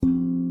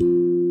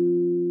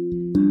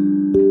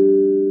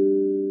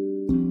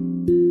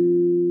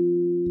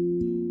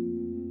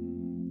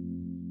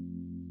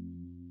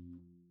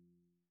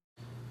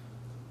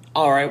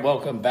All right,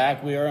 welcome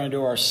back. We are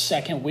into our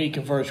second week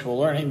of virtual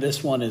learning.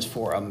 This one is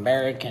for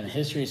American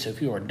history. So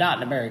if you are not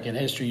in American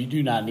history, you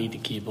do not need to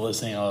keep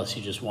listening unless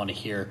you just want to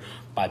hear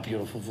my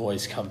beautiful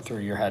voice come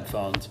through your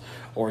headphones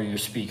or your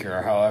speaker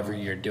or however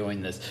you're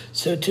doing this.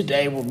 So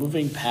today we're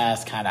moving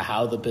past kind of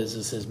how the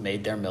businesses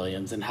made their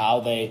millions and how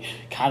they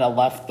kind of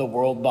left the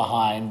world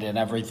behind and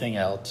everything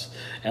else.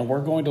 And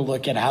we're going to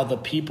look at how the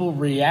people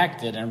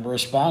reacted and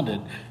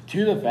responded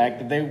to the fact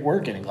that they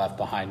were getting left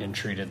behind and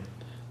treated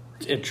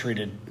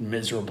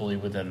miserably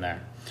within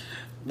there.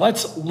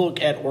 Let's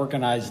look at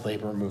organized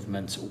labor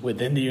movements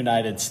within the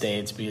United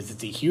States because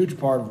it's a huge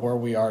part of where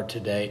we are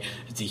today.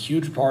 It's a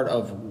huge part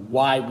of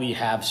why we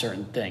have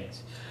certain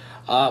things.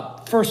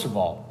 First of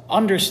all,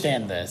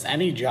 understand this.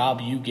 Any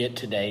job you get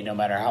today, no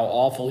matter how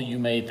awful you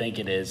may think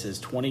it is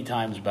 20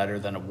 times better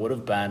than it would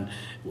have been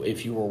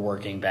if you were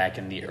working back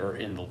in the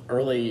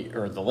late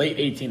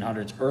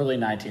 1800s, early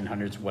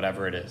 1900s,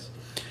 whatever it is.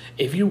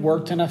 If you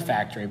worked in a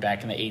factory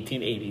back in the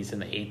 1880s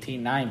and the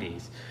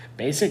 1890s,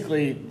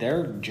 basically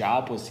their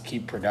job was to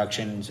keep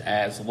productions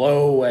as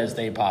low as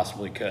they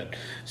possibly could.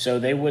 So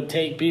they would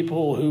take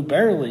people who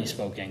barely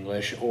spoke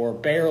English or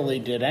barely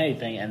did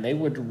anything, and they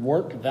would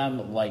work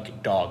them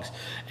like dogs,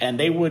 and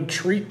they would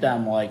treat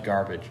them like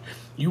garbage.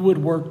 You would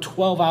work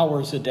 12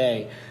 hours a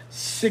day,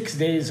 6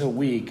 days a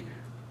week,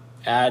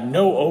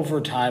 no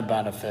overtime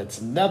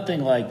benefits,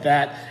 nothing like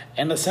that,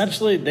 and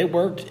essentially they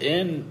worked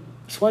in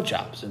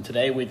sweatshops. And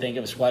today we think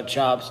of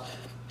sweatshops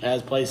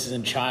as places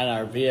in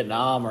China or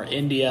Vietnam or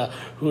India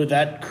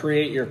that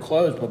create your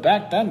clothes. But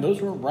back then,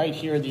 those were right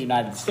here in the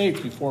United States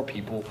before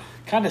people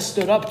kind of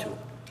stood up to them.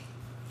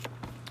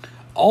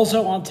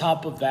 Also, on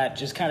top of that,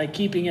 just kind of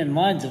keeping in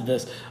mind of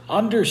this,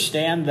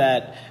 understand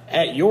that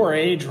at your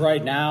age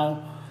right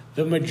now,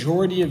 the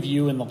majority of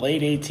you in the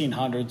late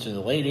 1800s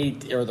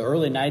or the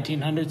early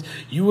 1900s,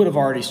 you would have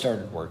already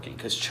started working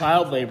because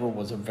child labor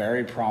was a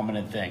very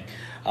prominent thing.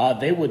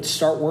 They would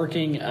start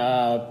working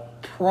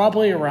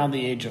probably around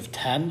the age of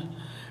 10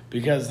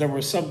 because there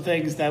were some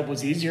things that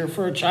was easier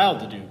for a child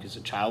to do because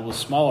a child was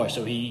smaller,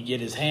 so he could get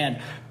his hand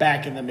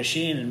back in the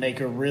machine and make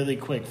a really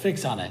quick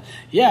fix on it.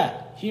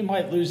 Yeah, he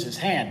might lose his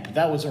hand, but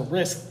that was a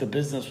risk the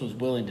business was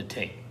willing to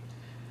take.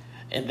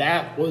 And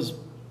that was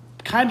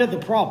kind of the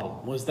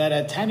problem, was that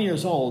at 10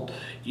 years old,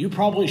 you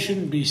probably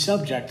shouldn't be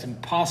subject to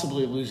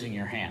possibly losing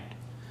your hand.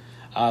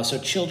 So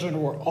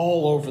children were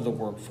all over the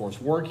workforce,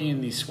 working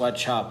in these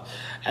sweatshops.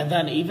 And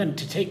then even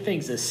to take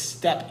things a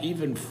step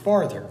even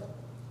farther,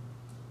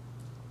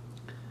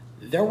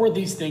 there were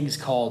these things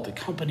called the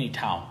company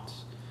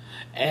towns.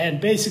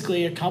 And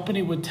basically a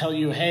company would tell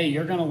you, hey,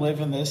 you're going to live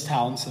in this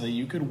town so that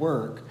you could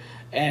work,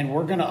 and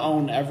we're going to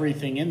own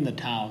everything in the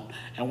town,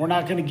 and we're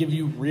not going to give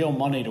you real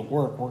money to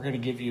work. We're going to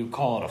give you,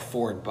 call it a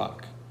Ford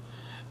buck.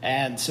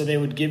 And so they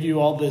would give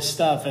you all this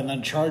stuff and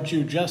then charge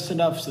you just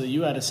enough so that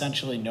you had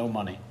essentially no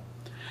money.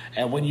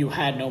 And when you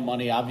had no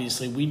money,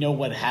 obviously, we know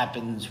what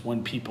happens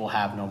when people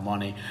have no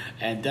money,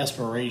 and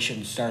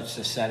desperation starts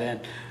to set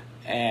in,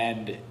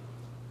 and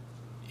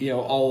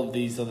all of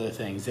these other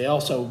things. They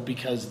also,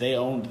 because they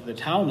owned the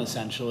town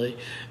essentially,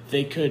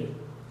 they could,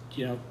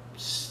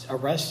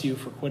 arrest you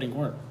for quitting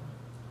work.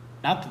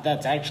 Not that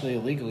that's actually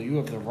illegal. You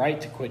have the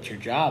right to quit your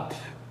job,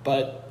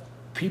 but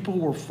people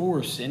were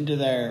forced into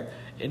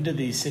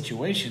these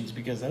situations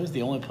because that was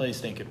the only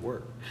place they could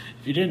work.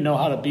 If you didn't know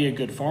how to be a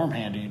good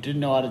farmhand, or you didn't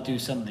know how to do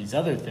some of these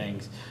other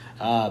things,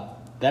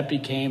 that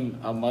became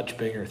a much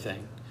bigger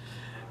thing.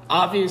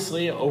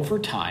 Obviously, over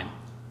time,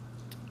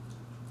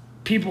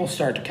 people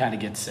start to kind of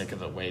get sick of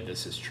the way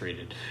this is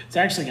treated. It's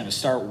actually going to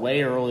start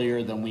way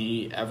earlier than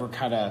we ever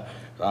kind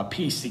of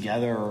piece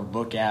together or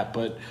look at,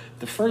 but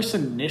the first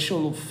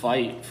initial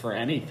fight for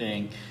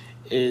anything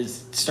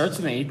starts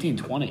in the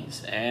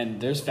 1820s,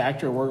 and there's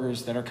factory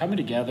workers that are coming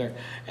together,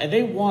 and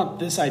they want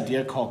this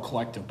idea called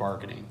collective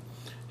bargaining.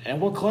 And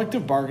what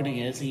collective bargaining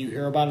is, and you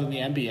hear about it in the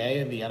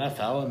NBA and the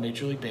NFL and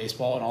Major League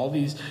Baseball and all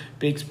these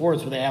big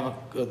sports where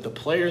the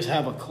players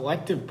have a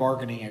collective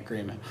bargaining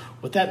agreement.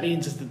 What that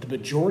means is that the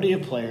majority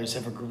of players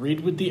have agreed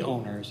with the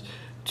owners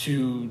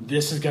to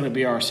this is going to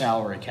be our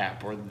salary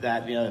cap or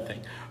that and the other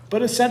thing.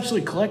 But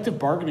essentially, collective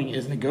bargaining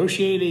is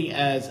negotiating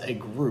as a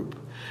group.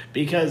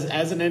 Because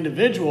as an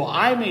individual,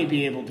 I may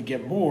be able to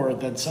get more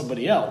than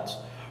somebody else.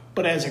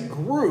 But as a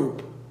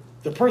group,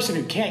 the person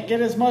who can't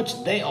get as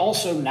much, they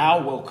also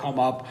now will come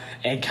up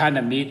and kind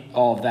of meet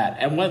all of that.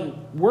 And when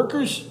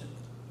workers,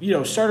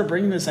 started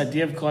bringing this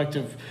idea of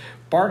collective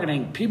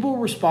bargaining, people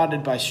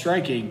responded by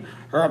striking,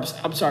 or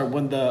I'm sorry,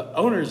 when the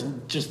owners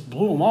just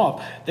blew them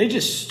off, they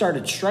just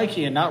started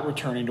striking and not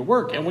returning to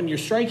work. And when you're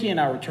striking and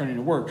not returning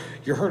to work,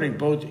 you're hurting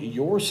both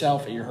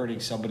yourself and you're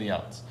hurting somebody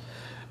else.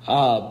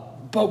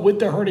 But with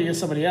the hurting of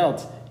somebody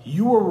else,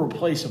 you were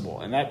replaceable,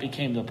 and that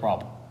became the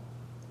problem.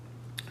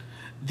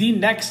 The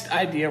next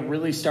idea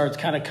really starts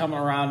kind of coming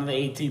around in the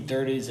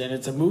 1830s, and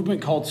it's a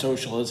movement called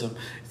socialism.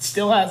 It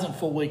still hasn't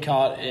fully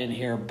caught in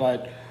here,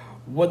 but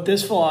what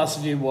this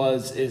philosophy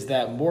is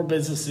that more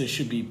businesses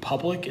should be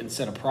public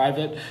instead of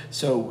private.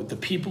 So the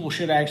people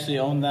should actually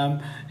own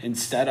them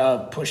instead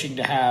of pushing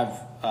to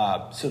have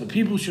So the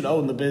people should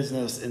own the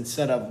business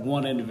instead of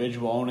one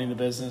individual owning the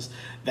business.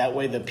 That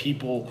way the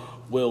people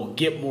will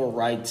get more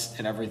rights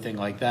and everything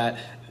like that.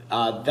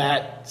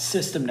 That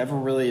system never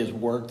really has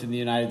worked in the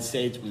United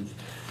States. We've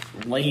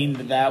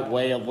leaned that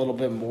way a little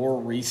bit more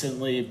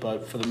recently,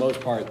 but for the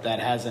most part, that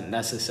hasn't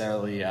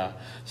necessarily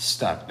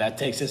stuck. That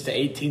takes us to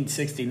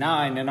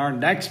 1869 and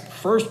our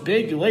first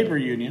big labor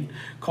union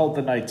called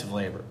the Knights of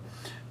Labor.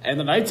 And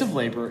the Knights of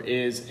Labor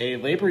is a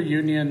labor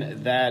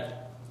union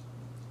that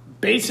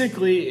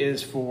basically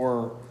is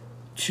for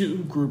two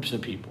groups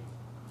of people,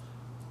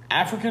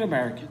 African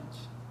Americans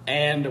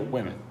and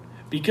women,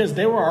 because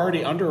they were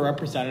already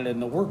underrepresented in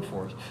the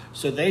workforce.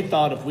 So they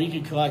thought if we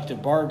could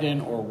collective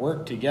bargain or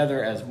work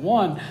together as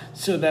one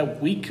so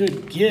that we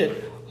could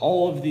get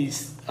all of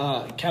these,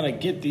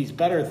 get these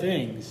better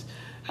things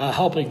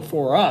helping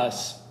for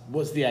us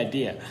was the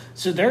idea.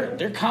 So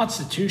their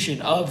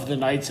constitution of the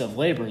Knights of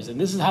Labor, and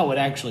this is how it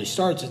actually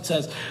starts. It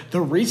says, the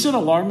recent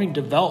alarming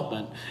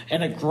development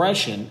and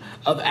aggression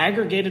of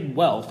aggregated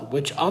wealth,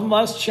 which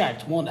unless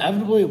checked will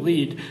inevitably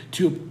lead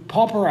to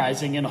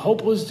pauperizing and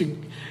hopeless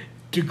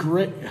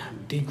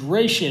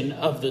degradation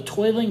of the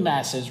toiling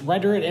masses,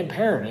 render it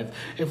imperative,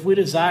 if we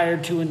desire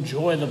to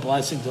enjoy the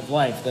blessings of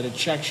life, that a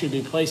check should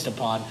be placed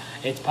upon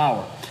its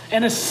power,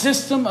 and a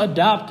system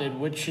adopted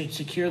which should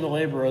secure the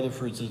labor of the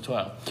fruits of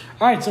toil.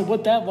 All right, so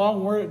what that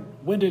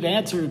long-winded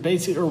answer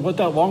basically, or what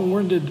that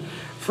long-winded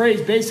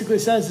phrase basically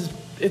says is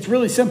it's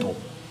really simple.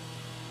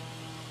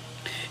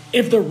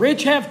 If the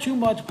rich have too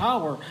much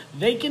power,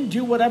 they can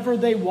do whatever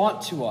they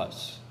want to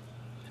us.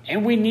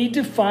 And we need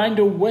to find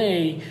a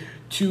way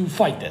to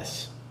fight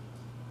this.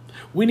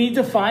 We need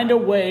to find a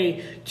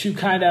way to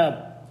kind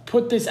of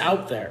put this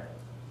out there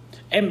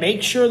and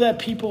make sure that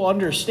people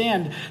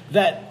understand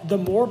that the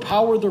more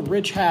power the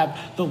rich have,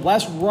 the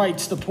less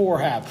rights the poor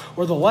have,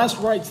 or the less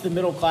rights the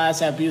middle class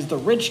have, because the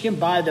rich can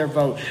buy their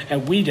vote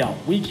and we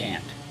don't. We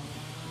can't.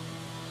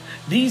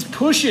 These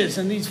pushes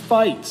and these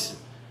fights,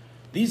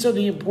 these are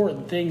the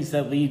important things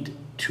that lead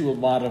to a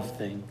lot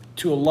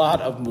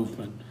of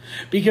movement.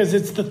 Because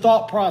it's the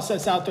thought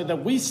process out there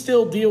that we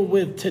still deal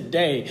with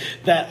today,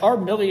 that our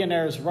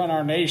millionaires run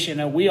our nation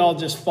and we all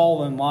just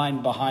fall in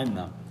line behind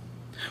them.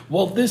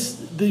 Well,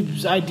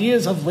 these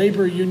ideas of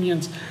labor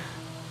unions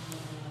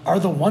are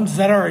the ones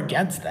that are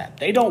against that.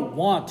 They don't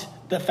want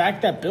the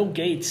fact that Bill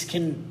Gates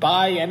can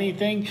buy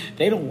anything.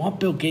 They don't want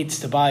Bill Gates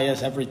to buy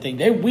us everything.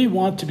 We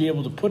want to be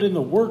able to put in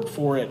the work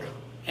for it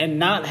and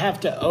not have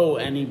to owe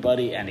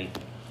anybody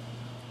anything.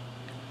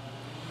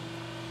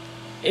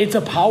 It's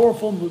a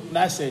powerful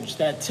message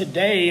that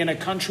today, in a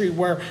country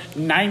where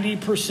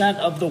 90%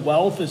 of the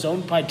wealth is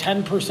owned by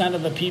 10%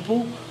 of the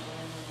people,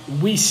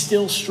 we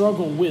still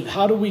struggle with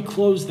how do we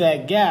close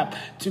that gap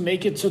to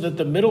make it so that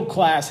the middle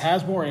class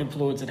has more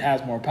influence and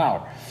has more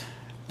power.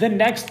 The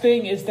next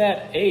thing is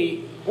that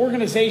a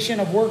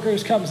organization of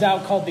workers comes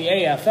out called the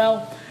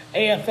AFL.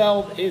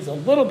 AFL is a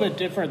little bit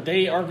different.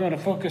 They are going to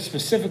focus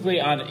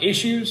specifically on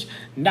issues,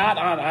 not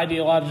on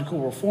ideological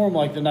reform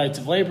like the Knights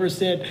of Labor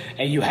did.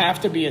 And you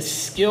have to be a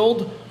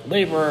skilled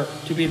laborer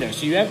to be there.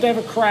 So you have to have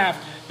a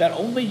craft that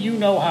only you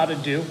know how to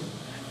do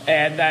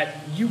and that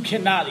you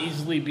cannot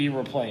easily be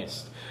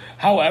replaced.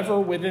 However,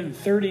 within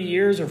 30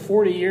 years or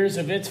 40 years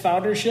of its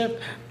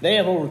foundership, they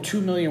have over 2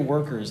 million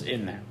workers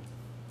in there.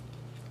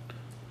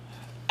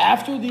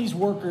 After these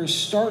workers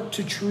start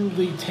to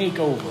truly take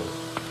over,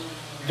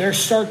 there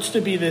starts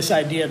to be this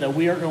idea that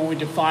we are going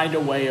to find a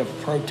way of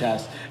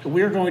protest, and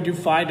we are going to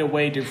find a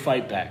way to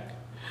fight back.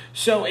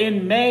 So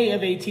in May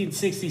of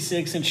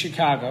 1866 in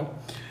Chicago,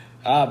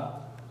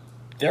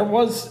 there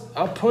was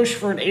a push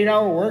for an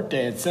 8-hour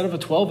workday instead of a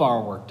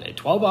 12-hour workday.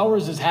 12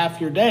 hours is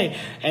half your day,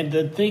 and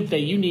to think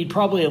that you need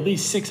probably at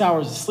least 6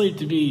 hours of sleep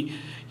to be,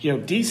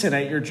 decent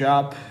at your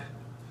job,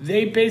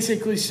 they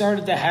basically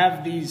started to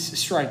have these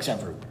strikes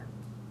everywhere.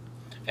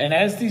 And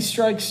as these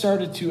strikes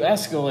started to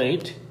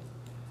escalate,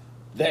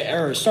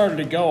 started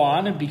to go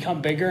on and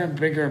become bigger and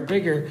bigger and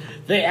bigger,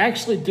 they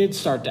actually did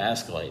start to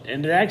escalate.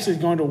 And it actually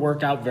is going to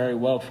work out very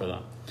well for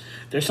them.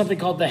 There's something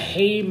called the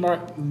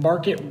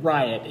Haymarket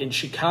Riot in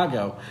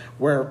Chicago,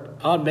 where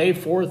on May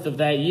 4th of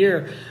that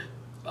year,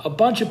 a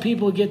bunch of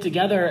people get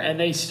together and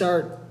they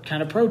start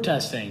kind of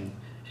protesting.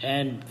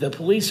 And the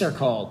police are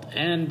called.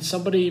 And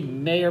somebody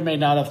may or may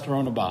not have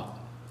thrown a bomb.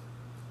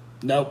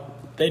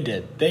 Nope, they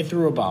did. They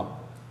threw a bomb.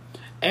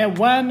 And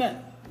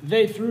when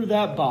they threw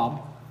that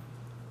bomb,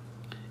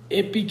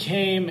 it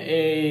became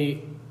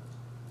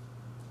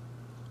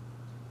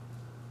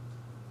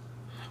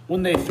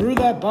when they threw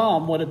that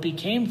bomb, what it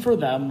became for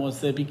them was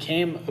they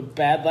became a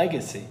bad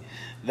legacy.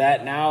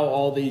 That now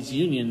all these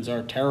unions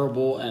are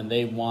terrible and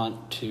they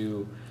want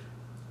to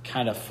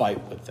kind of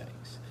fight with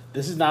things.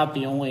 This is not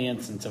the only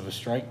instance of a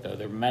strike, though.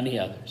 There are many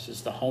others.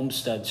 It's the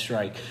Homestead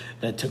strike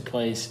that took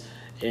place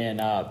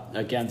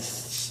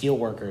against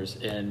steelworkers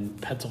in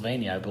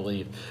Pennsylvania, I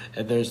believe.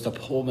 And there's the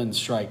Pullman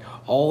strike.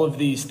 All of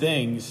these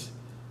things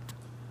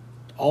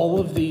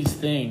All of these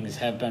things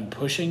have been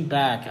pushing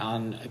back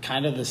on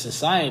kind of the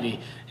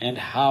society and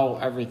how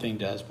everything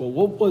does. Well,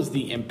 what was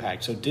the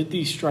impact? So did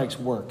these strikes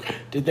work?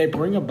 Did they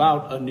bring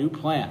about a new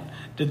plan?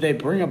 Did they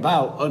bring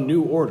about a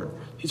new order?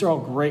 These are all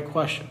great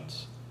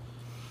questions.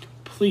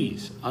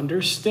 Please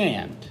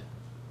understand,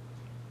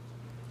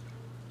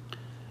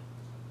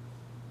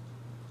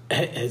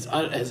 has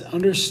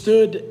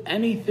understood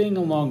anything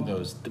along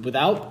those.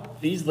 Without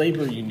these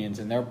labor unions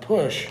and their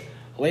push,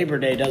 Labor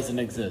Day doesn't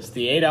exist.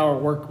 The 8-hour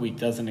work week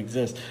doesn't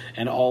exist.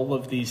 And all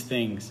of these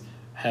things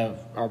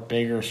are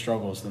bigger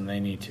struggles than they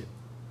need to.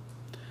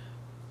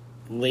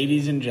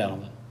 Ladies and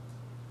gentlemen,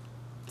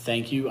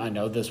 thank you. I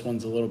know this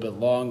one's a little bit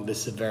long.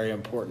 This is a very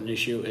important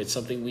issue. It's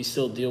something we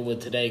still deal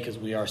with today because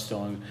we are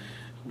still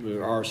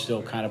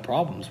kind of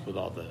problems with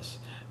all this.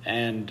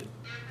 And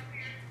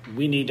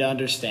we need to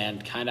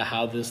understand kind of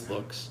how this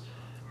looks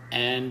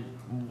and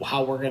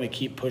how we're going to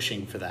keep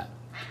pushing for that.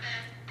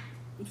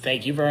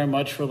 Thank you very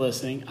much for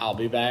listening. I'll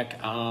be back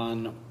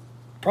on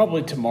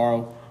probably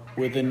tomorrow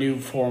with a new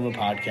form of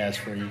podcast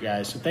for you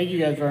guys. So thank you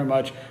guys very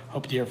much.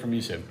 Hope to hear from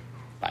you soon.